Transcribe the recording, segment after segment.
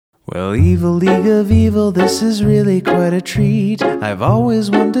Well, Evil League of Evil, this is really quite a treat. I've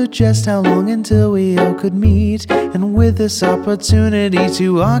always wondered just how long until we all could meet. And with this opportunity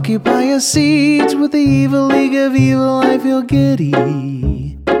to occupy a seat with the Evil League of Evil, I feel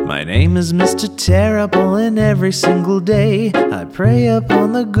giddy. My name is Mr. Terrible, and every single day I prey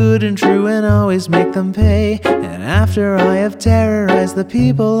upon the good and true and always make them pay. And after I have terrorized the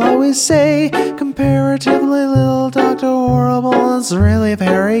people, always say, comparatively little Dr. Horrible is really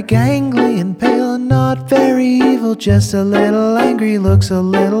very gangly and pale and not very evil, just a little angry, looks a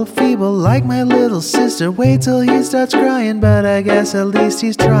little feeble like my little sister. Wait till he starts crying, but I guess at least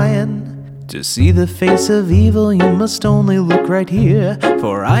he's trying. To see the face of evil, you must only look right here,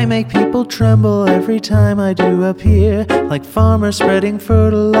 for I make people tremble every time I do appear. Like farmers spreading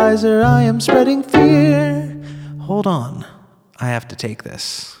fertilizer, I am spreading fear. Hold on, I have to take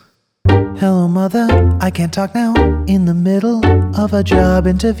this. Hello mother, I can't talk now. In the middle of a job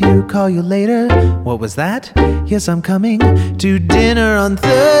interview, call you later. What was that? Yes, I'm coming to dinner on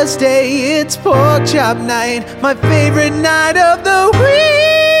Thursday. It's pork chop night, my favorite night of the week.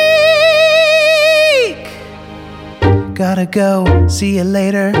 Gotta go, see you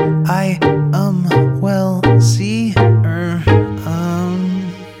later. See,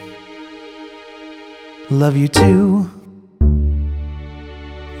 love you too.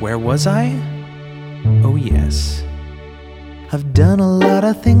 Where was I? Oh yes. I've done a lot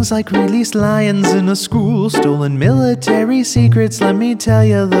of things like released lions in a school, stolen military secrets, let me tell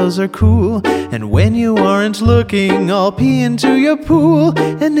you, those are cool. And when you aren't looking, I'll pee into your pool.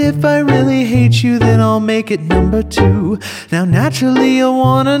 And if I really hate you, then I'll make it number 2. Now naturally you'll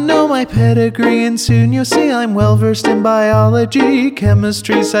wanna know my pedigree, and soon you'll see I'm well versed in biology,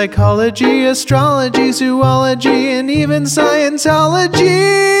 chemistry, psychology, astrology, zoology, and even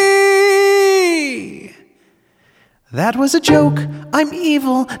Scientology. That was a joke. I'm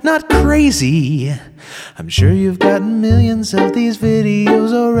evil, not crazy. I'm sure you've gotten millions of these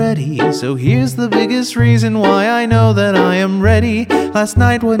videos already, so here's the biggest reason why I know that I am ready. Last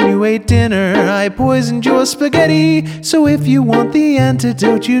night when you ate dinner, I poisoned your spaghetti. So if you want the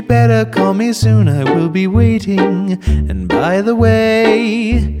antidote, you'd better call me soon, I will be waiting. And by the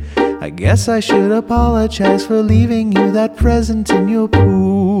way, I guess I should apologize for leaving you that present in your pool.